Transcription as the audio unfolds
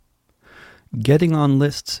Getting on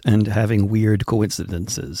lists and having weird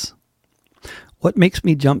coincidences. What makes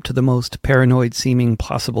me jump to the most paranoid-seeming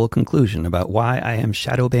possible conclusion about why I am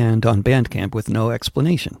shadowbanned on Bandcamp with no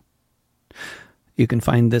explanation? You can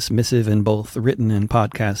find this missive in both written and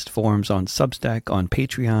podcast forms on Substack, on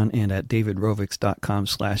Patreon, and at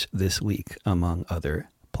davidrovics.com/thisweek, among other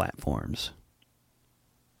platforms.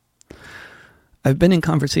 I've been in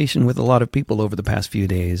conversation with a lot of people over the past few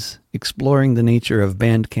days, exploring the nature of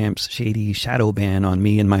Bandcamp's shady shadow ban on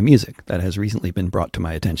me and my music that has recently been brought to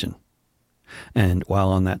my attention. And while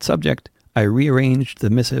on that subject, I rearranged the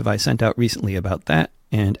missive I sent out recently about that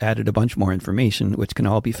and added a bunch more information, which can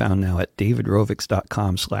all be found now at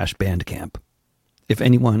davidrovics.com/bandcamp. If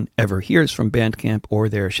anyone ever hears from Bandcamp or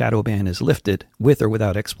their shadow ban is lifted, with or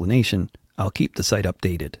without explanation, I'll keep the site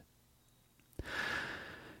updated.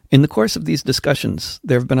 In the course of these discussions,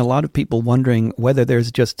 there have been a lot of people wondering whether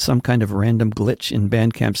there's just some kind of random glitch in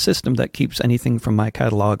Bandcamp's system that keeps anything from my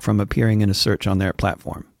catalog from appearing in a search on their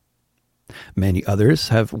platform. Many others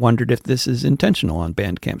have wondered if this is intentional on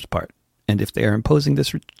Bandcamp's part, and if they are imposing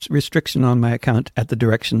this restriction on my account at the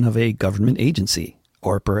direction of a government agency,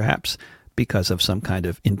 or perhaps because of some kind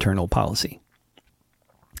of internal policy.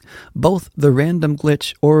 Both the random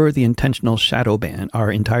glitch or the intentional shadow ban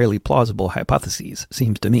are entirely plausible hypotheses,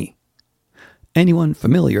 seems to me. Anyone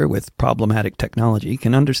familiar with problematic technology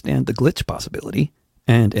can understand the glitch possibility,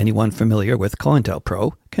 and anyone familiar with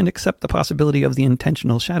COINTELPRO can accept the possibility of the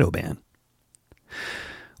intentional shadow ban.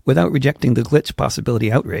 Without rejecting the glitch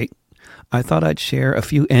possibility outright, I thought I'd share a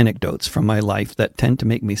few anecdotes from my life that tend to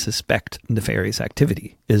make me suspect nefarious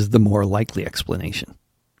activity is the more likely explanation.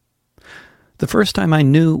 The first time I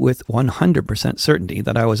knew with 100% certainty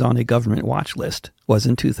that I was on a government watch list was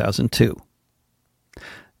in 2002.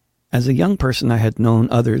 As a young person, I had known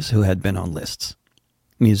others who had been on lists.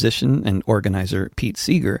 Musician and organizer Pete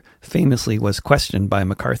Seeger famously was questioned by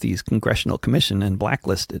McCarthy's Congressional Commission and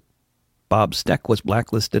blacklisted. Bob Steck was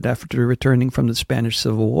blacklisted after returning from the Spanish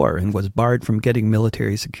Civil War and was barred from getting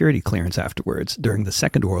military security clearance afterwards during the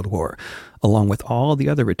Second World War, along with all the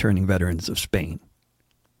other returning veterans of Spain.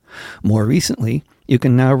 More recently, you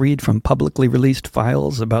can now read from publicly released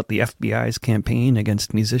files about the FBI's campaign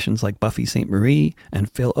against musicians like Buffy St. Marie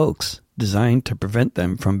and Phil Oakes, designed to prevent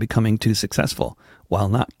them from becoming too successful, while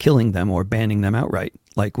not killing them or banning them outright,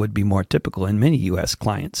 like would be more typical in many U.S.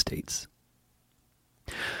 client states.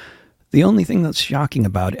 The only thing that's shocking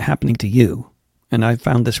about it happening to you, and I've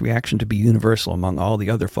found this reaction to be universal among all the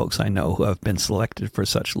other folks I know who have been selected for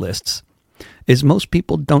such lists, is most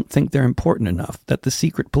people don't think they're important enough that the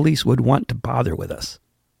secret police would want to bother with us.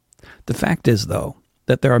 The fact is, though,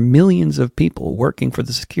 that there are millions of people working for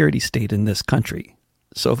the security state in this country,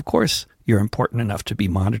 so of course you're important enough to be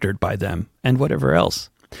monitored by them and whatever else,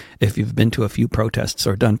 if you've been to a few protests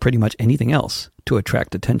or done pretty much anything else to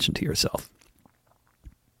attract attention to yourself.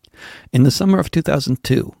 In the summer of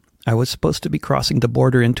 2002, I was supposed to be crossing the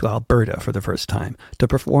border into Alberta for the first time to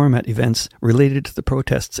perform at events related to the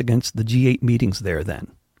protests against the G8 meetings there then.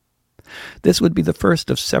 This would be the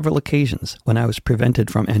first of several occasions when I was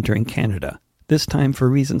prevented from entering Canada, this time for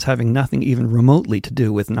reasons having nothing even remotely to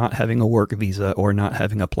do with not having a work visa or not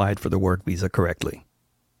having applied for the work visa correctly.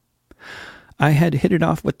 I had hit it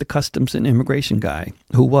off with the customs and immigration guy,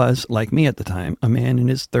 who was, like me at the time, a man in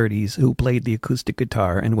his 30s who played the acoustic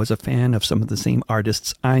guitar and was a fan of some of the same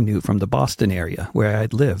artists I knew from the Boston area, where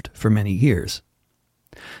I'd lived for many years.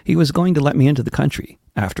 He was going to let me into the country,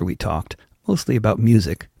 after we talked, mostly about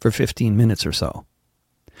music, for 15 minutes or so.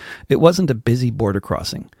 It wasn't a busy border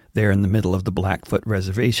crossing, there in the middle of the Blackfoot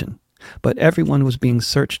Reservation, but everyone was being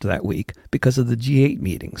searched that week because of the G8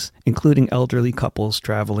 meetings, including elderly couples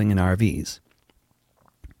traveling in RVs.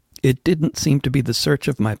 It didn't seem to be the search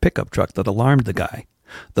of my pickup truck that alarmed the guy,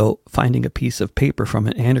 though finding a piece of paper from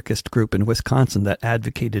an anarchist group in Wisconsin that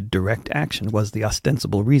advocated direct action was the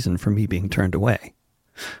ostensible reason for me being turned away.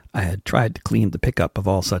 I had tried to clean the pickup of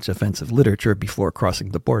all such offensive literature before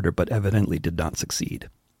crossing the border, but evidently did not succeed.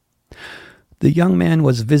 The young man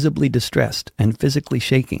was visibly distressed and physically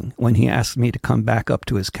shaking when he asked me to come back up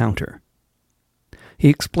to his counter. He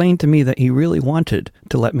explained to me that he really wanted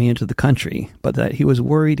to let me into the country, but that he was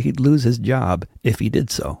worried he'd lose his job if he did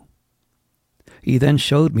so. He then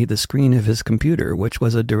showed me the screen of his computer, which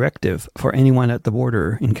was a directive for anyone at the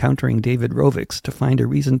border encountering David Rovics to find a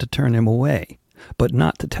reason to turn him away, but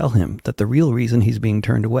not to tell him that the real reason he's being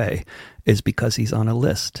turned away is because he's on a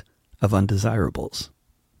list of undesirables.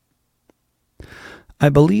 I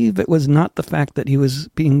believe it was not the fact that he was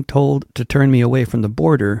being told to turn me away from the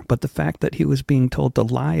border, but the fact that he was being told to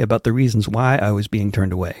lie about the reasons why I was being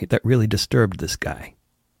turned away that really disturbed this guy.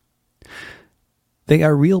 They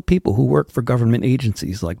are real people who work for government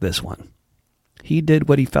agencies like this one. He did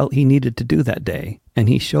what he felt he needed to do that day, and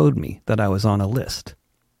he showed me that I was on a list.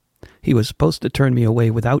 He was supposed to turn me away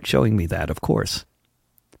without showing me that, of course.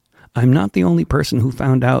 I'm not the only person who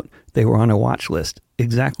found out they were on a watch list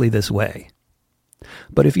exactly this way.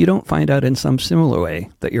 But if you don't find out in some similar way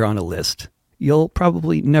that you're on a list, you'll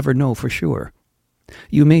probably never know for sure.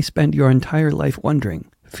 You may spend your entire life wondering,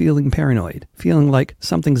 feeling paranoid, feeling like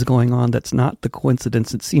something's going on that's not the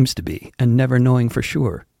coincidence it seems to be, and never knowing for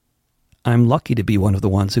sure. I'm lucky to be one of the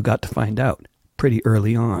ones who got to find out pretty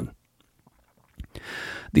early on.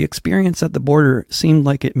 The experience at the border seemed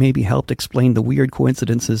like it maybe helped explain the weird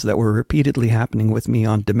coincidences that were repeatedly happening with me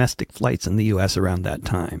on domestic flights in the U.S. around that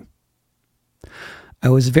time. I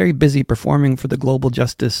was very busy performing for the global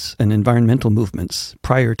justice and environmental movements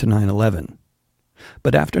prior to 9/11.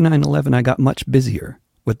 But after 9/11, I got much busier,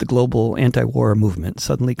 with the global anti-war movement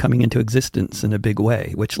suddenly coming into existence in a big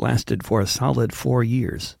way, which lasted for a solid 4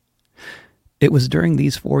 years. It was during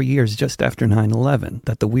these 4 years just after 9/11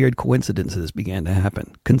 that the weird coincidences began to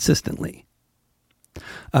happen, consistently.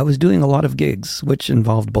 I was doing a lot of gigs, which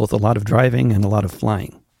involved both a lot of driving and a lot of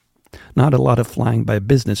flying. Not a lot of flying by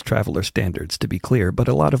business traveler standards, to be clear, but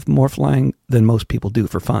a lot of more flying than most people do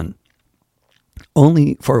for fun.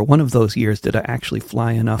 Only for one of those years did I actually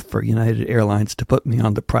fly enough for United Airlines to put me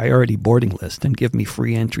on the priority boarding list and give me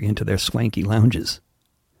free entry into their swanky lounges.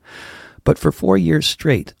 But for 4 years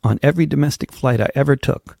straight, on every domestic flight I ever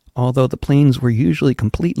took, although the planes were usually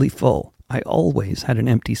completely full, I always had an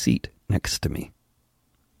empty seat next to me.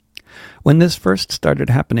 When this first started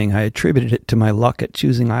happening, I attributed it to my luck at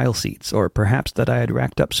choosing aisle seats, or perhaps that I had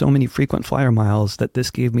racked up so many frequent flyer miles that this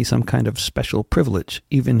gave me some kind of special privilege,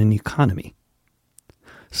 even in economy.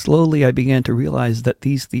 Slowly, I began to realize that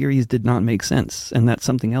these theories did not make sense, and that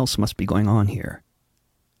something else must be going on here.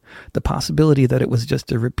 The possibility that it was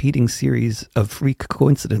just a repeating series of freak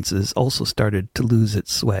coincidences also started to lose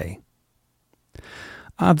its sway.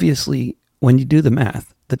 Obviously, when you do the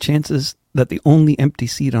math, the chances that the only empty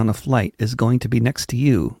seat on a flight is going to be next to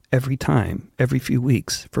you every time, every few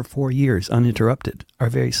weeks, for 4 years uninterrupted, are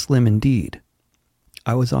very slim indeed.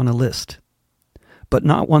 I was on a list, but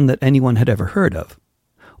not one that anyone had ever heard of.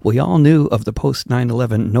 We all knew of the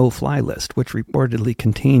post-9/11 no-fly list, which reportedly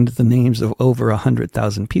contained the names of over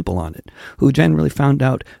 100,000 people on it, who generally found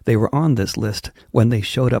out they were on this list when they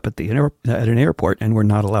showed up at an airport and were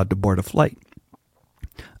not allowed to board a flight.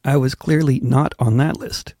 I was clearly not on that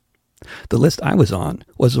list. The list I was on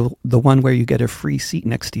was the one where you get a free seat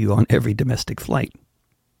next to you on every domestic flight.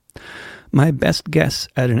 My best guess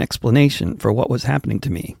at an explanation for what was happening to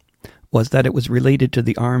me was that it was related to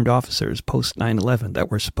the armed officers post-9/11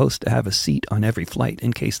 that were supposed to have a seat on every flight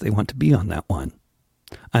in case they want to be on that one.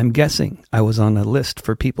 I'm guessing I was on a list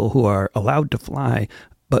for people who are allowed to fly,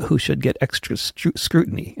 but who should get extra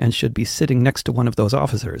scrutiny and should be sitting next to one of those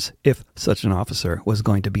officers if such an officer was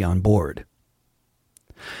going to be on board.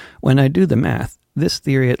 When I do the math, this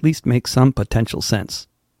theory at least makes some potential sense.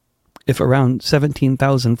 If around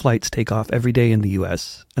 17,000 flights take off every day in the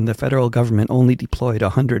U.S., and the federal government only deployed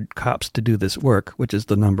 100 cops to do this work, which is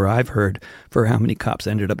the number I've heard for how many cops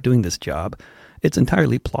ended up doing this job, it's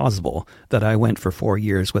entirely plausible that I went for 4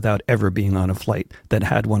 years without ever being on a flight that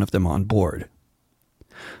had one of them on board.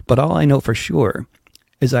 But all I know for sure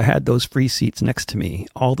is I had those free seats next to me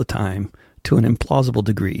all the time, to an implausible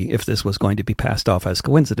degree if this was going to be passed off as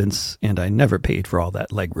coincidence, and I never paid for all that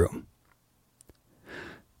legroom.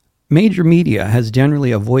 Major media has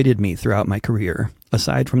generally avoided me throughout my career,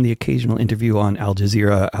 aside from the occasional interview on Al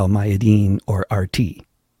Jazeera, Al Mayadeen, or RT.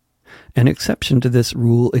 An exception to this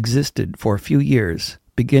rule existed for a few years,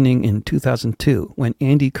 beginning in 2002, when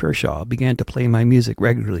Andy Kershaw began to play my music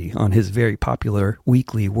regularly on his very popular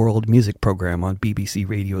weekly world music program on BBC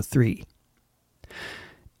Radio 3.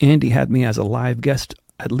 Andy had me as a live guest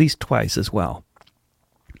at least twice as well.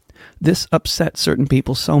 This upset certain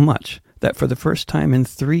people so much that for the first time in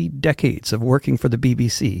 3 decades of working for the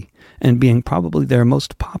BBC, and being probably their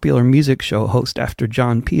most popular music show host after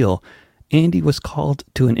John Peel, Andy was called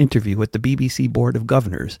to an interview with the BBC Board of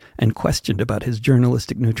Governors and questioned about his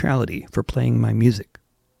journalistic neutrality for playing my music.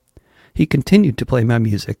 He continued to play my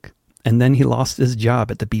music, and then he lost his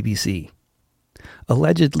job at the BBC.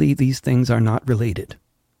 Allegedly, these things are not related.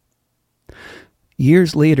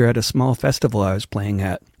 Years later, at a small festival I was playing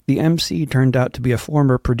at, the MC turned out to be a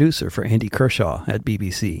former producer for Andy Kershaw at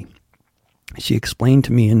BBC. She explained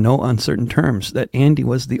to me in no uncertain terms that Andy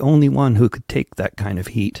was the only one who could take that kind of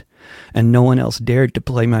heat, and no one else dared to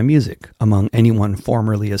play my music among anyone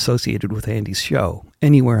formerly associated with Andy's show,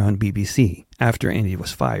 anywhere on BBC, after Andy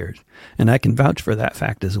was fired, and I can vouch for that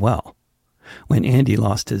fact as well. When Andy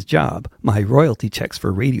lost his job, my royalty checks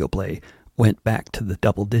for radio play went back to the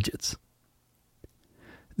double digits.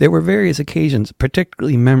 There were various occasions,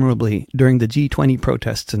 particularly memorably during the G20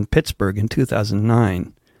 protests in Pittsburgh in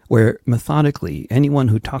 2009, where methodically anyone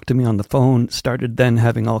who talked to me on the phone started then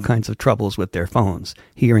having all kinds of troubles with their phones,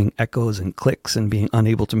 hearing echoes and clicks and being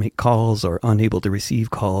unable to make calls or unable to receive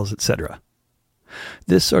calls, etc.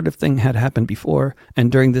 This sort of thing had happened before,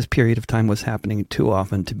 and during this period of time was happening too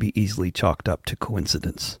often to be easily chalked up to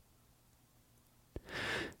coincidence.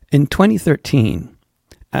 In 2013,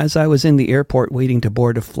 as I was in the airport waiting to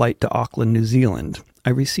board a flight to Auckland, New Zealand, I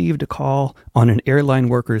received a call on an airline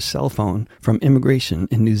worker's cell phone from immigration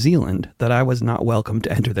in New Zealand that I was not welcome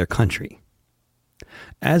to enter their country.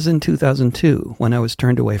 As in 2002, when I was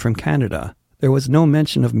turned away from Canada, there was no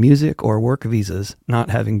mention of music or work visas not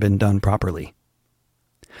having been done properly.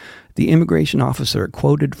 The immigration officer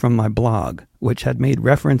quoted from my blog, which had made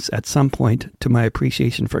reference at some point to my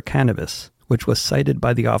appreciation for cannabis, which was cited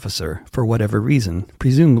by the officer for whatever reason,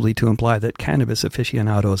 presumably to imply that cannabis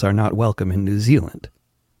aficionados are not welcome in New Zealand.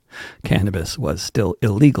 Cannabis was still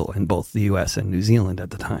illegal in both the U.S. and New Zealand at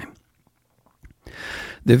the time.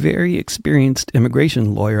 The very experienced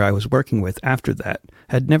immigration lawyer I was working with after that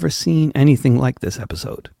had never seen anything like this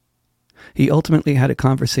episode. He ultimately had a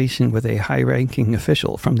conversation with a high-ranking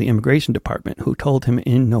official from the immigration department who told him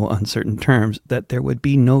in no uncertain terms that there would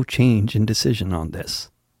be no change in decision on this.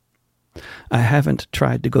 I haven't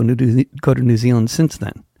tried to go to New Zealand since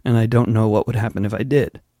then, and I don't know what would happen if I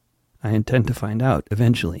did. I intend to find out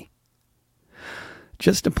eventually.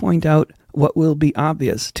 Just to point out what will be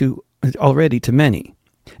obvious already to many,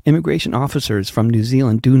 immigration officers from New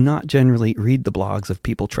Zealand do not generally read the blogs of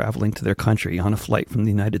people traveling to their country on a flight from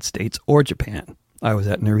the United States or Japan. I was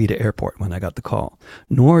at Narita Airport when I got the call.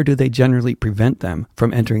 Nor do they generally prevent them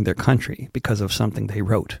from entering their country because of something they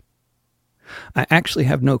wrote. I actually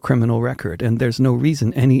have no criminal record, and there's no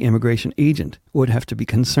reason any immigration agent would have to be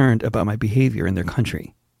concerned about my behavior in their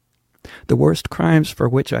country. The worst crimes for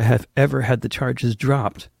which I have ever had the charges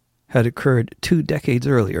dropped had occurred 2 decades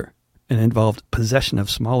earlier and involved possession of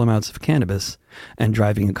small amounts of cannabis and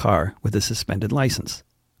driving a car with a suspended license,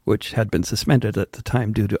 which had been suspended at the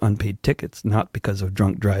time due to unpaid tickets, not because of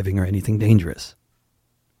drunk driving or anything dangerous.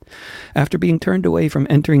 After being turned away from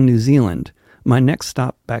entering New Zealand, my next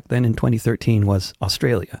stop back then in 2013 was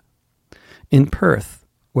Australia. In Perth,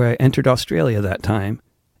 where I entered Australia that time,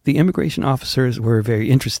 the immigration officers were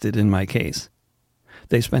very interested in my case.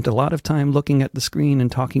 They spent a lot of time looking at the screen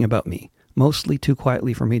and talking about me, mostly too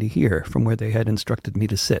quietly for me to hear from where they had instructed me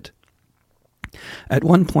to sit. At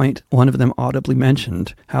one point, one of them audibly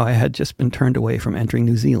mentioned how I had just been turned away from entering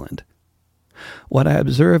New Zealand. What I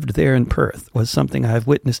observed there in Perth was something I have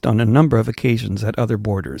witnessed on a number of occasions at other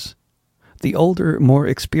borders. The older, more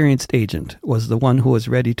experienced agent was the one who was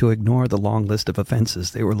ready to ignore the long list of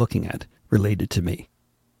offenses they were looking at, related to me.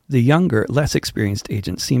 The younger, less experienced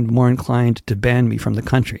agent seemed more inclined to ban me from the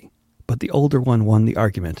country, but the older one won the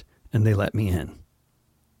argument, and they let me in.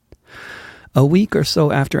 A week or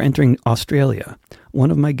so after entering Australia, one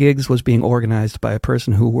of my gigs was being organized by a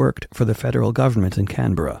person who worked for the federal government in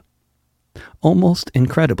Canberra. Almost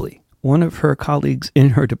incredibly, one of her colleagues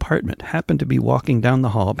in her department happened to be walking down the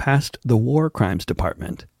hall past the War Crimes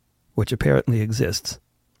Department, which apparently exists.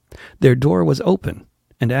 Their door was open,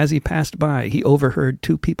 and as he passed by, he overheard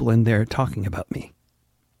 2 people in there talking about me.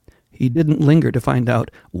 He didn't linger to find out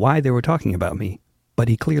why they were talking about me, but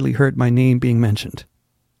he clearly heard my name being mentioned.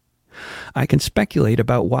 I can speculate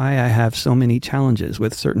about why I have so many challenges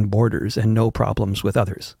with certain borders and no problems with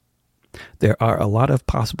others. There are a lot of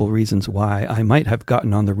possible reasons why I might have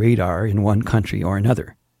gotten on the radar in one country or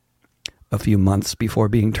another. A few months before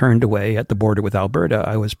being turned away at the border with Alberta,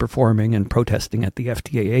 I was performing and protesting at the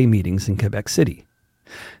FTAA meetings in Quebec City.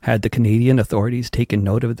 Had the Canadian authorities taken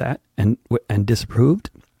note of that and disapproved?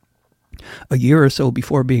 A year or so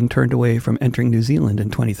before being turned away from entering New Zealand in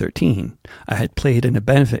 2013, I had played in a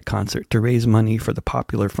benefit concert to raise money for the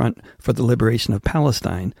Popular Front for the Liberation of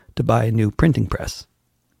Palestine to buy a new printing press.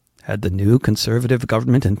 Had the new conservative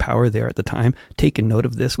government in power there at the time taken note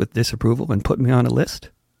of this with disapproval and put me on a list?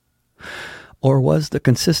 Or was the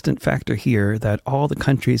consistent factor here that all the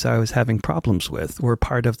countries I was having problems with were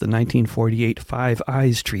part of the 1948 Five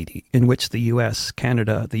Eyes Treaty, in which the US,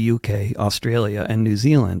 Canada, the UK, Australia, and New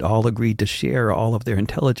Zealand all agreed to share all of their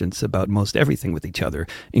intelligence about most everything with each other,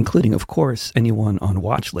 including, of course, anyone on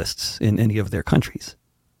watch lists in any of their countries?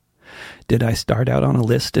 Did I start out on a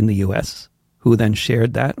list in the US, who then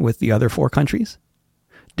shared that with the other 4 countries?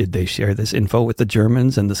 Did they share this info with the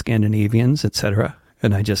Germans and the Scandinavians, etc.,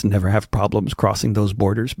 and I just never have problems crossing those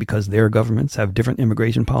borders because their governments have different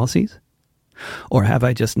immigration policies? Or have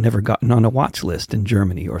I just never gotten on a watch list in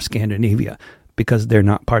Germany or Scandinavia because they're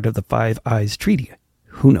not part of the Five Eyes Treaty?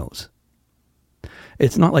 Who knows?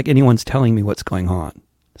 It's not like anyone's telling me what's going on,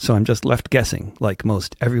 so I'm just left guessing like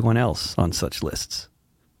most everyone else on such lists.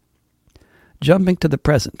 Jumping to the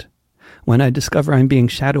present, when I discover I'm being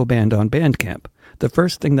shadow banned on Bandcamp, the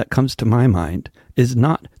first thing that comes to my mind is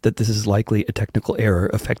not that this is likely a technical error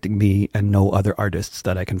affecting me and no other artists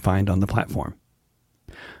that I can find on the platform.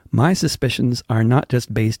 My suspicions are not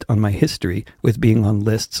just based on my history with being on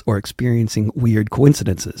lists or experiencing weird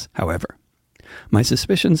coincidences, however. My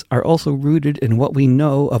suspicions are also rooted in what we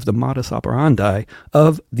know of the modus operandi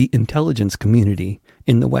of the intelligence community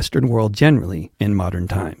in the Western world generally in modern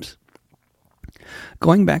times.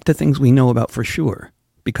 Going back to things we know about for sure,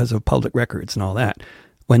 because of public records and all that,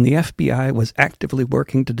 when the FBI was actively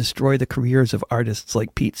working to destroy the careers of artists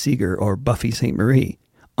like Pete Seeger or Buffy St. Marie,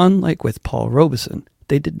 unlike with Paul Robeson,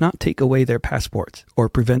 they did not take away their passports or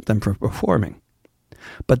prevent them from performing.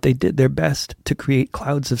 But they did their best to create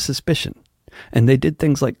clouds of suspicion, and they did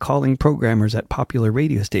things like calling programmers at popular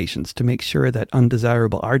radio stations to make sure that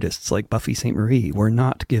undesirable artists like Buffy St. Marie were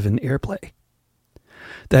not given airplay.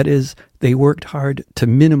 That is, they worked hard to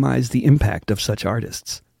minimize the impact of such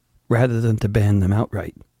artists, rather than to ban them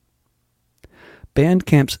outright.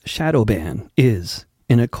 Bandcamp's shadow ban is,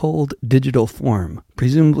 in a cold digital form,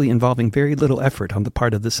 presumably involving very little effort on the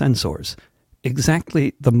part of the censors,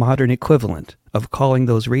 exactly the modern equivalent of calling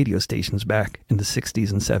those radio stations back in the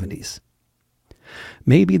 60s and 70s.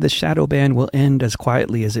 Maybe the shadow ban will end as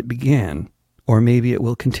quietly as it began, or maybe it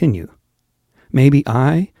will continue. Maybe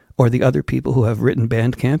I, or the other people who have written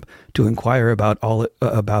Bandcamp to inquire about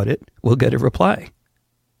it, will get a reply.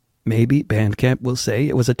 Maybe Bandcamp will say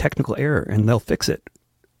it was a technical error and they'll fix it,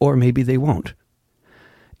 or maybe they won't.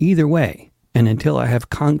 Either way, and until I have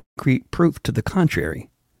concrete proof to the contrary,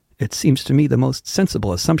 it seems to me the most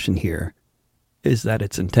sensible assumption here is that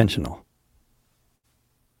it's intentional.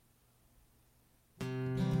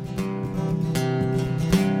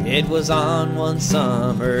 It was on one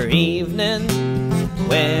summer evening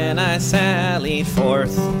when I sallied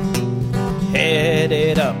forth,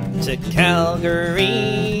 headed up to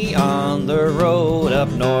Calgary on the road up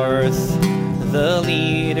north. The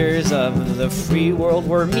leaders of the free world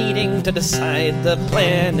were meeting to decide the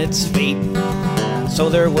planet's fate. So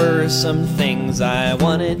there were some things I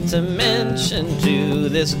wanted to mention to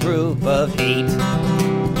this group of 8.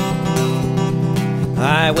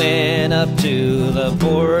 I went up to the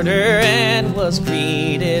border and was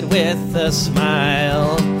greeted with a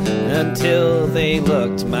smile until they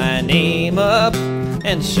looked my name up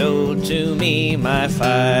and showed to me my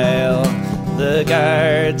file. The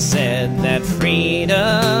guard said that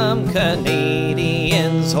freedom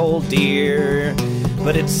Canadians hold dear,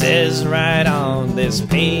 but it says right on this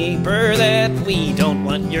paper that we don't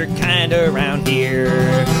want your kind around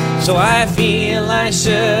here. So I feel I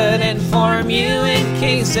should inform you in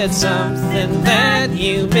case it's something that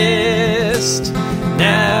you missed.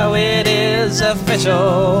 Now it is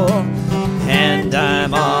official, and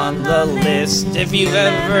I'm on the list. If you've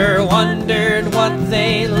ever wondered what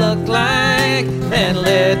they look like, then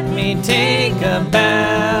let me take a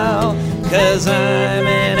bow, 'cause I'm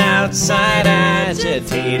an outside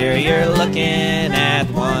agitator. You're looking at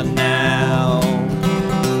one now.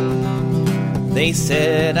 They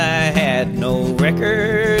said I had no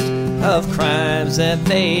record of crimes that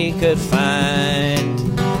they could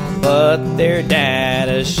find, but their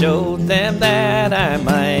data showed them that I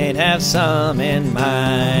might have some in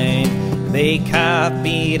mind. They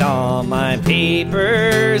copied all my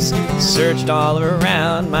papers, searched all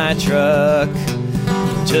around my truck,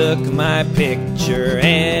 took my picture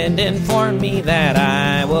and informed me that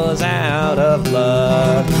I was out of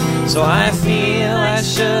luck. So I feel I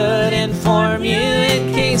should inform you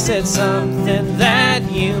in case it's something that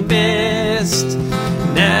you missed.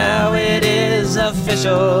 Now it is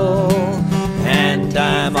official, and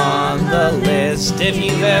I'm on the list. If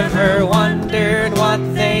you've ever wondered what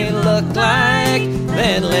they look like,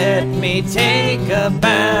 then let me take a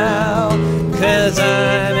bow, 'cause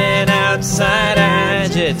I'm an outside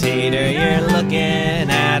agitator. You're looking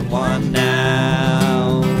at one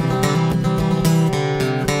now.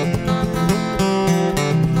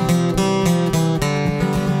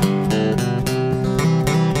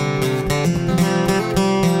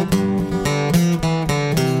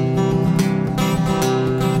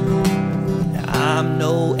 I'm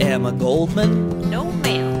no Emma Goldman, No,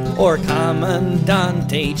 ma'am. or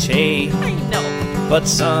Commandante Che, I know. but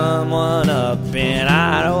someone up in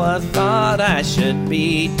Ottawa thought I should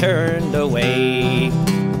be turned away.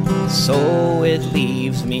 So it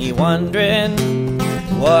leaves me wondering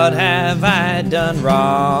What have I done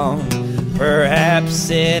wrong?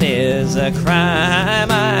 Perhaps it is a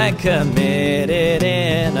crime I committed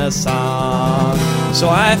in a song. So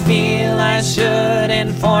I feel I should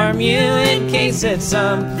inform you in case it's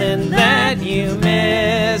something that you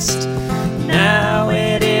missed. Now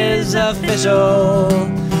it is official,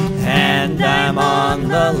 and I'm on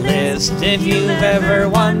the list. If you've ever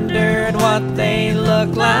wondered what they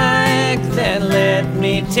look like, then let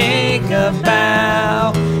me take a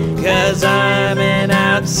bow. 'Cause I'm an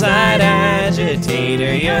outside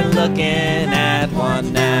agitator, you're looking at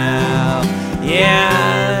one now.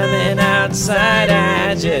 Yeah, I'm an outside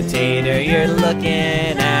agitator, you're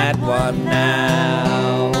looking at one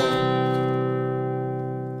now.